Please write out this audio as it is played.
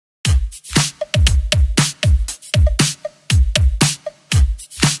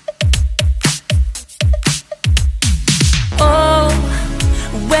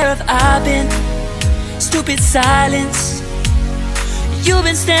stupid silence. You've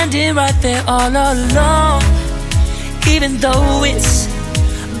been standing right there all along, even though it's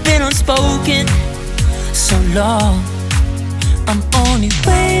been unspoken so long. I'm only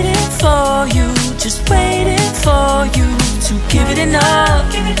waiting for you, just waiting for you to give it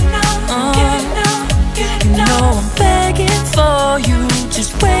enough. You know I'm begging for you,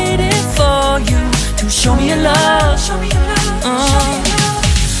 just waiting for you to show me your love.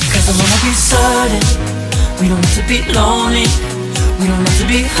 Cause I wanna be certain we don't have to be lonely, we don't have to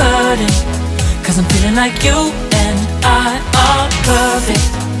be hurting. Cause I'm feeling like you and I are perfect.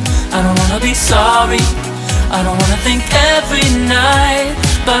 I don't wanna be sorry, I don't wanna think every night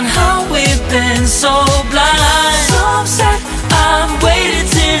about how we've been so blind. So upset, I'm waiting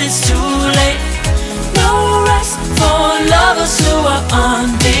till it's too late. No rest for lovers who are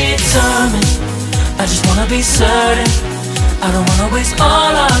undetermined. I just wanna be certain, I don't wanna waste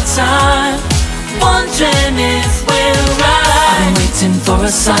all our time wondering if we're right. I've been waiting for a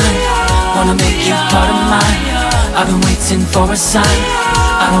sign, wanna make you part of mine. I've been waiting for a sign,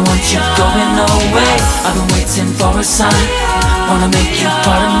 I don't want you going away. I've been waiting for a sign, wanna make you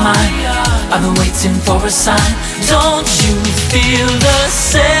part of mine. I've been waiting for a sign. Don't you feel the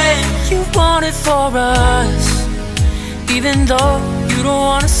same? You want it for us, even though you don't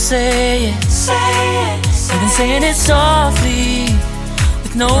wanna say it. You've been saying it softly,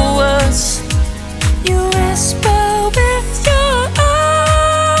 with no words. You whisper with your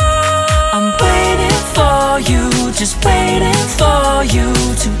eyes. I'm waiting for you, just waiting for you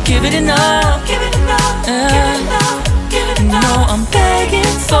to give it enough. You know I'm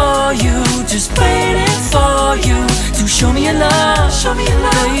begging for you, just waiting for you to show me your love,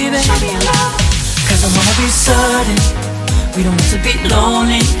 baby. Cause I wanna be certain we don't have to be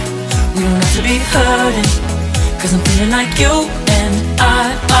lonely, we don't have to be hurting. Cause I'm feeling like you and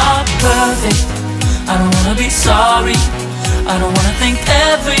I are perfect. I don't wanna be sorry, I don't wanna think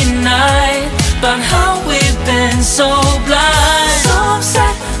every night about how we've been so blind. So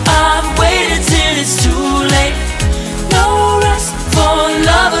upset, I've waited till it's too late. No rest for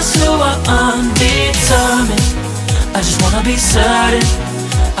lovers who are undetermined. I just wanna be certain,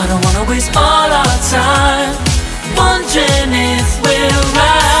 I don't wanna waste all our time wondering if we're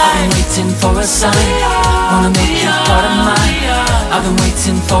right. I've been waiting for a sign, wanna make you part of mine. I've been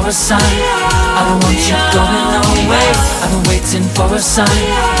waiting for a sign, I don't want you going away. I've been waiting for a sign,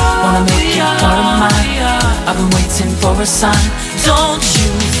 wanna make you part of mine. I've been waiting for a sign. Don't you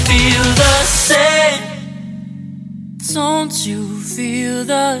feel the same? Don't you feel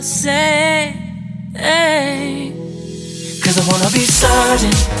the same? Cause I wanna be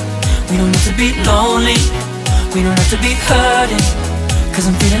certain we don't have to be lonely, we don't have to be hurting. Cause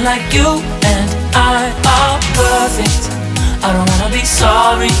I'm feeling like you and I are perfect. I don't wanna be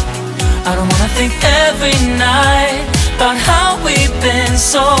sorry, I don't wanna think every night about how we've been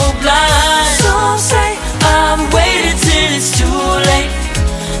so blind. Some say I'm waiting till it's too late.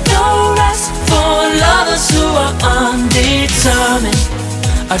 No rest for lovers who are undetermined.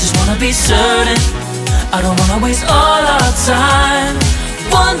 I just wanna be certain, I don't wanna waste all our time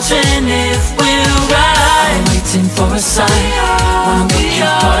wondering if we're right. I've been waiting for a sign, wanna make you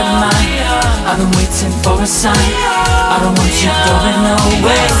part of mine. I've been waiting for a sign, I don't want you going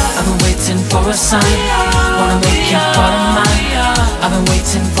away. I've been waiting for a sign, wanna make you part of mine. I've been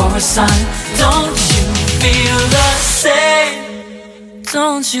waiting for a sign. Don't you feel the same?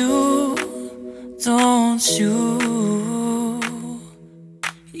 Don't you, don't you,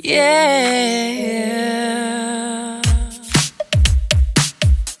 yeah.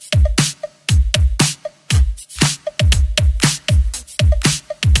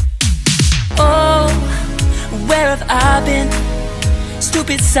 Where have I been?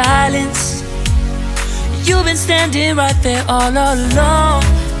 Stupid silence. You've been standing right there all along,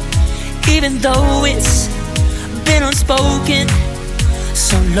 even though it's been unspoken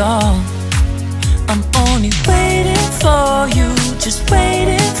so long. I'm only waiting for you, just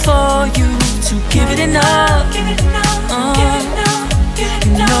waiting for you to give it enough.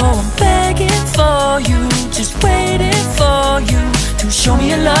 You know I'm begging for you, just waiting for you to show me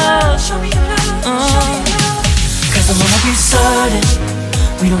your love. Cause I wanna be certain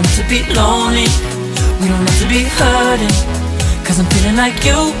we don't have to be lonely, we don't have to be hurting. Cause I'm feeling like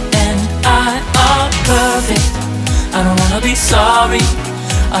you and I are perfect. I don't wanna be sorry,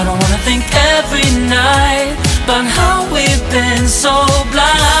 I don't wanna think every night about how we've been so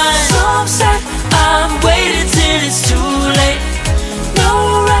blind. So upset, I'm waiting till it's too late.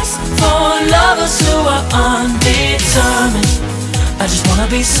 No rest for lovers who are undetermined. I just wanna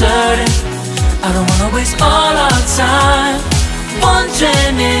be certain, I don't wanna waste all our time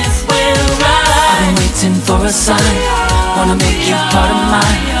wondering if we're right. been waiting for a sign. Wanna make you part of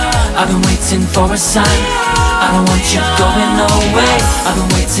mine. I've been waiting for a sign. I don't want you going away. I've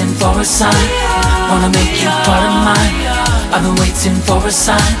been waiting for a sign. Wanna make you part of mine. I've been waiting for a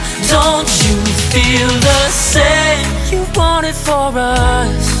sign. Don't you feel the same? You want it for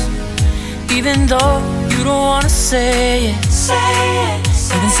us, even though you don't wanna say it.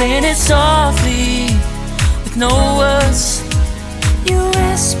 You've been saying it softly, with no words. You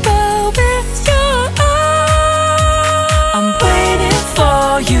whisper with your eyes. I'm waiting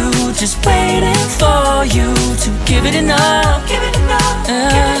for you, just waiting for you to give it enough. Give it enough, give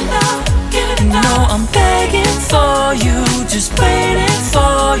it enough, give it enough. No, I'm begging for you, just waiting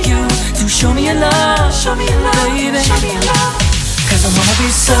for you to show me your love, baby. Cause I wanna be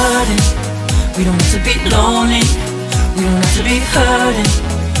certain we don't have to be lonely, we don't have to be hurting.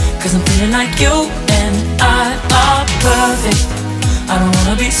 Cause I'm feeling like you and I are perfect. I don't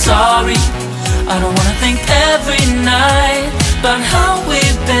wanna be sorry, I don't wanna think every night about how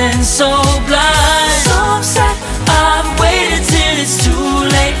we've been so blind. So upset, I've waited till it's too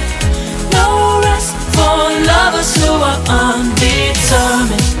late. No rest for lovers who are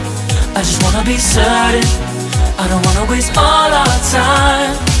undetermined. I just wanna be certain, I don't wanna waste all our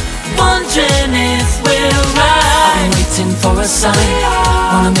time wondering if we're right. I've been waiting for a sign.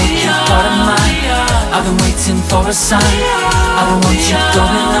 Wanna make you part of mine. I've been waiting for a sign. I don't want you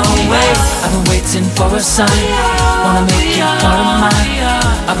going away. I've been waiting for a sign. Wanna make you part of mine.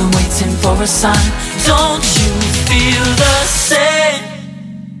 I've been waiting for a sign. Don't you feel the same?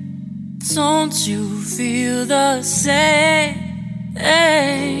 Don't you feel the same?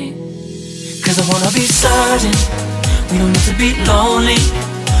 Cause I wanna be certain we don't have to be lonely,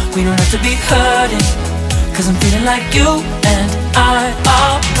 we don't have to be hurting. Cause I'm feeling like you and I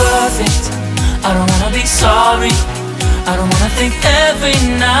are perfect. I don't wanna be sorry, I don't wanna think every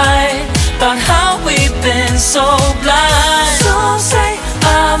night about how we've been so blind. Some say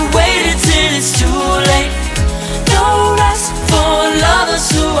I've waited till it's too late. No rest for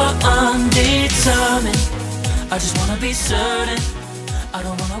lovers who are undetermined. I just wanna be certain, I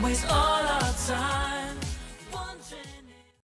don't wanna waste all our time.